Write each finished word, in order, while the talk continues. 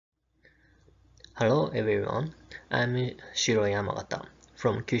Hello everyone, I'm Shiro Yamagata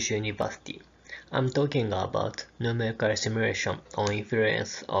from Kyushu University. I'm talking about numerical simulation on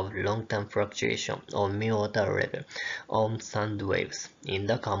influence of long-term fluctuation of mean water level on sand waves in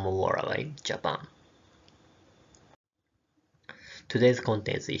the Kanmon Water Way, Japan. Today's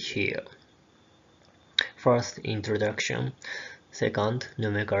content is here. First, introduction. Second,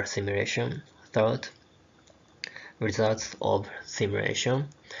 numerical simulation. Third, results of simulation.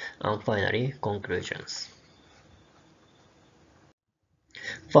 And finally, conclusions.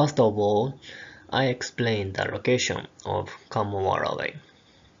 First of all, I explain the location of Kanmon Water Way.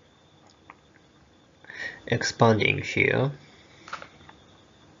 Expanding here.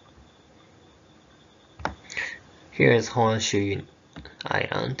 Here is Honshu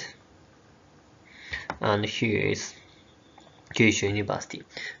Island. And here is Kyushu University.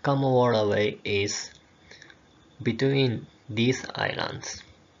 Kanmon Water Way is between these islands.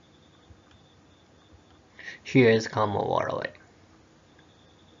 Here is Kanmon Water Way.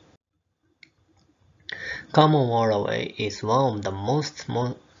 Kanmon Water Way is one of the most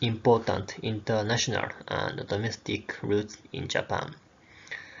important international and domestic routes in Japan,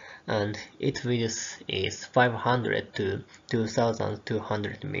 and its width is 500 to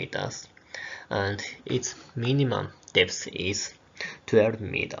 2,200 meters, and its minimum depth is 12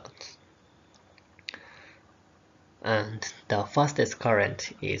 meters, and the fastest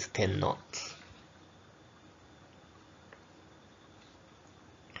current is 10 knots.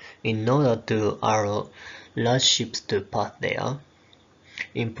 In order to allow large ships to pass there,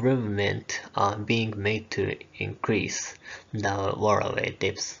 improvements are being made to increase the waterway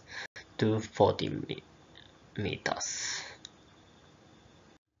depth to 40 meters.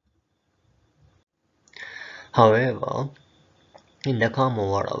 However, in the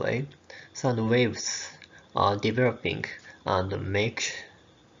Kanmon Waterway, sand waves are developing and make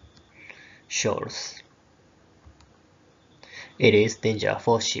shoals. It is dangerous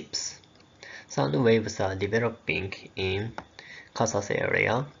for ships. Sand waves are developing in Kasase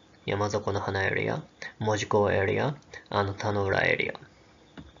area, Yamazako no Hana area, Mojiko area, and Tanura area.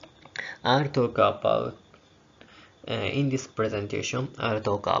 I'll talk about, in this presentation, I'll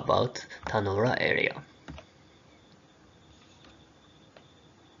talk about Tanura area.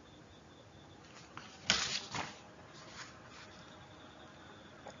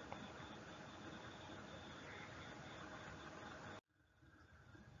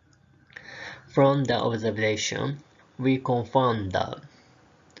 From the observation, we confirmed that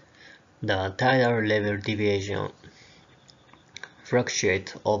the tidal level deviation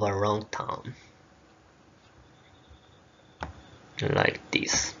fluctuates over long term, like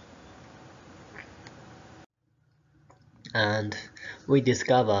this. And we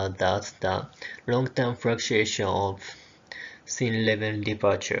discovered that the long-term fluctuation of sea level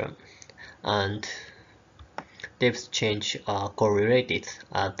departure and depth change are correlated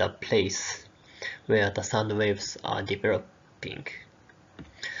at the place where the sand waves are developing.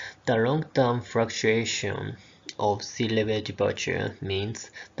 The long-term fluctuation of sea level departure means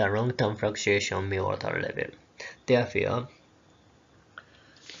the long-term fluctuation of mean water level. Therefore,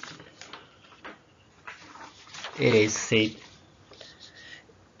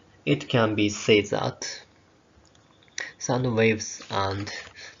 it can be said that sand waves and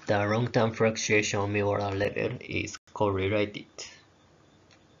the long-term fluctuation of mean water level is correlated.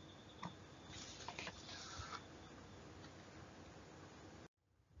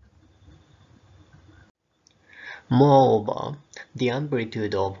 Moreover, the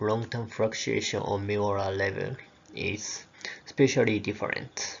amplitude of long-term fluctuation of mean water level is spatially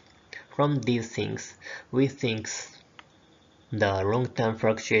different. From these things, we think the long-term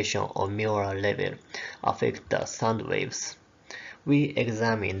fluctuation of mean water level affect the sand waves. We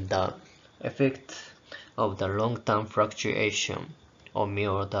examine the effect of the long-term fluctuation of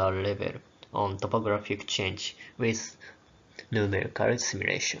mean water level on topographic change with numerical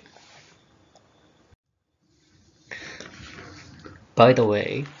simulation. By the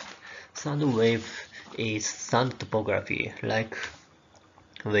way, sand wave is sand topography like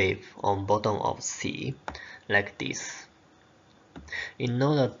wave on bottom of sea, like this. In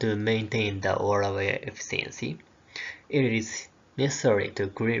order to maintain the waterway efficiency, it is necessary to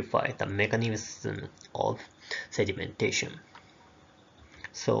clarify the mechanism of sedimentation.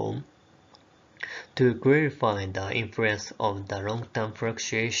 So, to clarify the influence of the long-term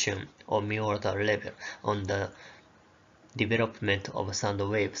fluctuation of mean water level on the development of sand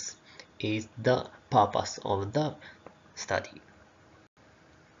waves is the purpose of the study.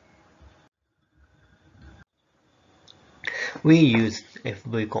 We use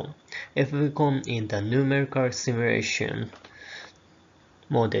FLUCTUATIon. FLUCTUATIon in the numerical simulation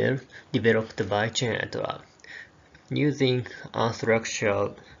model developed by Chinatra using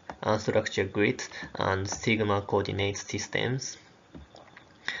unstructured grids and sigma coordinate systems.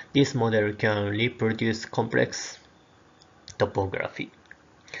 This model can reproduce complex topography.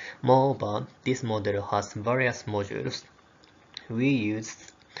 Moreover, this model has various modules. We use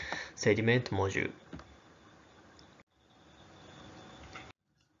sediment module.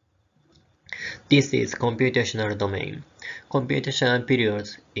 This is computational domain. Computational period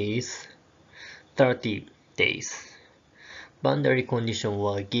is 30 days. Boundary conditions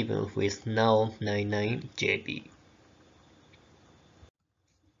were given with now 99 JB.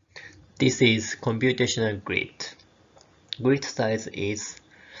 This is computational grid. Grid size is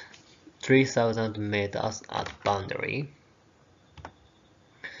 3000 meters at boundary,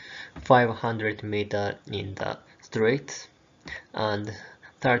 500 meters in the strait, and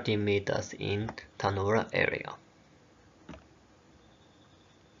 30 meters in Tanura area.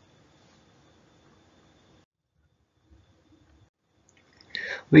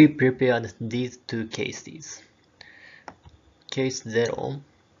 We prepared these two cases. Case 0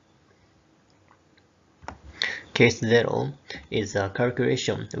 is a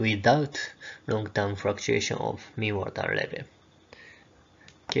calculation without long-term fluctuation of mean water level.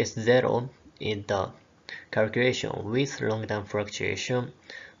 Case 0 is the calculation with long-term fluctuation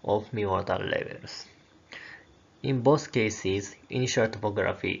of mean water levels. In both cases, initial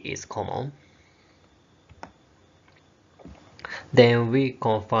topography is common. Then we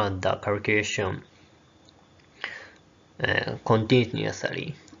confirm the calculation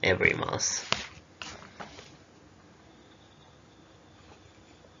continuously every month.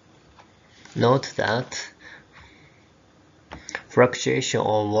 Note that fluctuation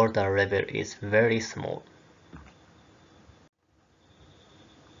of water level is very small.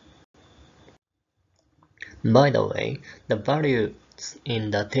 By the way, the values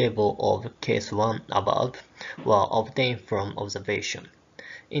in the table of case 1 above were obtained from observation.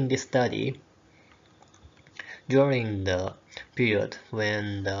 In this study, during the period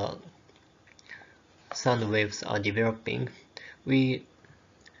when the sound waves are developing, we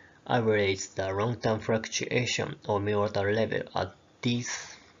average the long-term fluctuation of mean water level at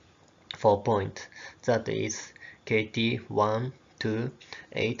these 4 points, that is KT 1, 2,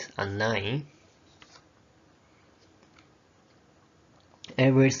 8, and 9,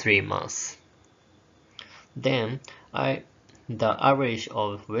 every 3 months. Then the average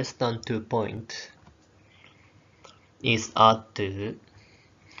of western 2 points is added to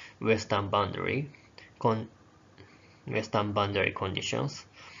western boundary conditions,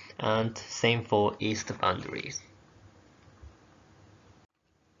 and same for east boundaries.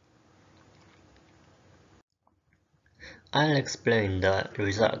 I'll explain the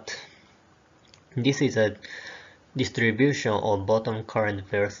result. This is a distribution of bottom current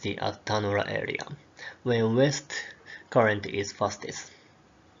velocity at Tanura area when west current is fastest.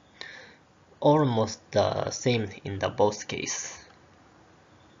 Almost the same in the both cases,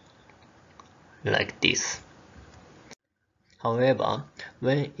 like this. However,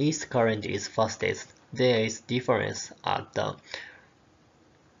 when east current is fastest, there is difference at the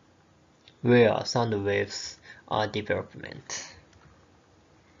where sound waves are development,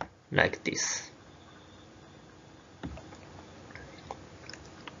 like this.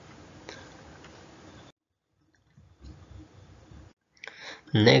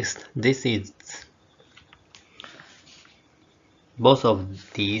 Next, this is both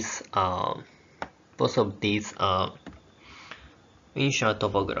of these are initial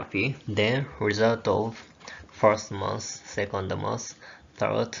topography, then result of first month, second month,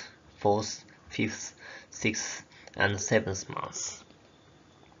 third, fourth, fifth, sixth, and seventh month.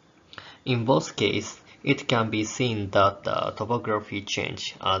 In both cases, it can be seen that the topography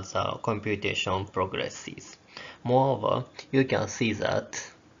changes as the computation progresses. Moreover, you can see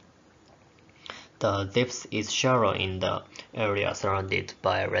that the depth is shallow in the area surrounded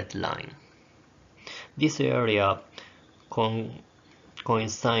by a red line. This area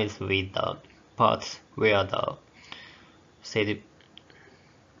coincides with the parts where the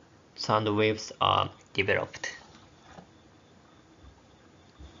sound waves are developed.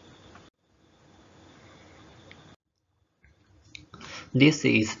 This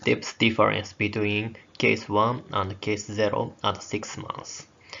is depth difference between case 1 and case 0 at 6 months.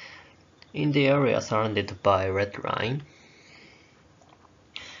 In the area surrounded by red line,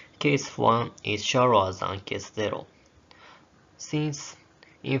 case 1 is shallower than case 0. Since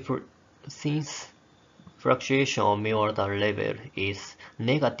fluctuation of mean water level is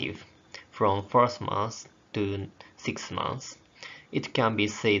negative from first month to 6 months, it can be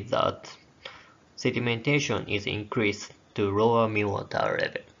said that sedimentation is increased to lower mean-water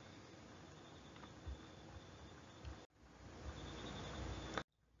level.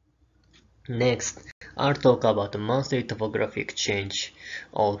 Next, I'll talk about the monthly topographic change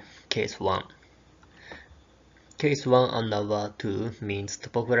of Case 1. Case 1 under 2 means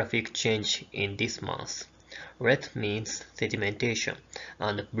topographic change in this month. Red means sedimentation,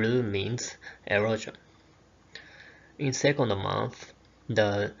 and blue means erosion. In second month,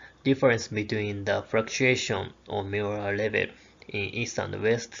 the difference between the fluctuation of mean level in east and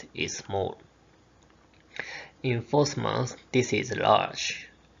west is small. In fourth month, this is large.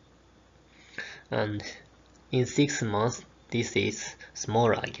 And in 6 months, this is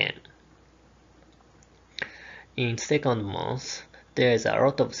smaller again. In second month, there is a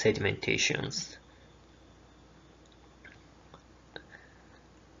lot of sedimentations.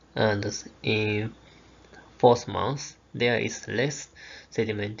 And in fourth month, there is less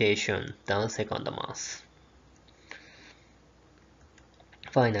sedimentation than second month.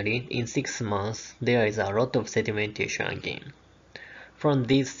 Finally, in 6 months, there is a lot of sedimentation again. From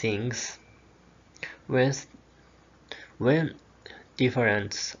these things, when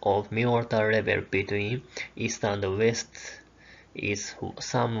difference of mean-water level between east and west is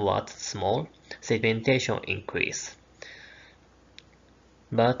somewhat small, sedimentation increase.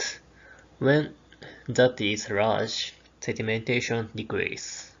 But when that is large, sedimentation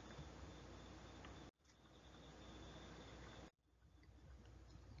decrease.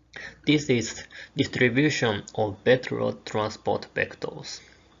 This is distribution of bedrock transport vectors.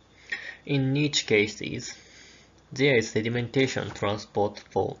 In each case, there is sedimentation transport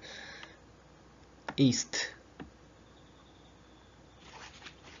for east.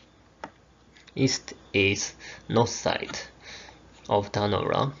 East is north side of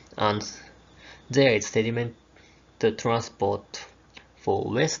Tanora, and there is sediment transport for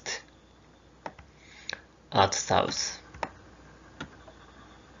west at south.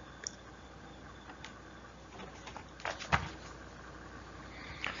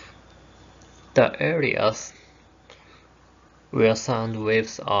 The areas where sound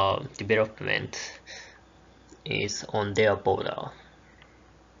waves are development is on their border.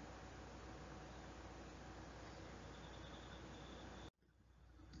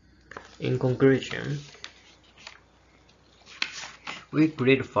 In conclusion, we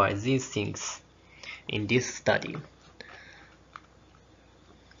clarify these things in this study.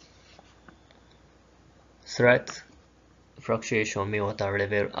 Slight fluctuation mean-water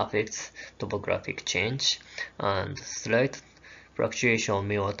level affects topographic change, and slight fluctuation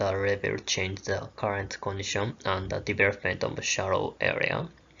mean-water level change the current condition and the development of shallow area.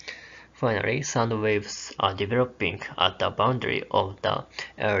 Finally, sound waves are developing at the boundary of the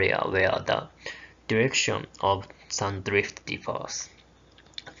area where the direction of sound drift differs.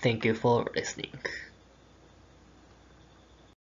 Thank you for listening.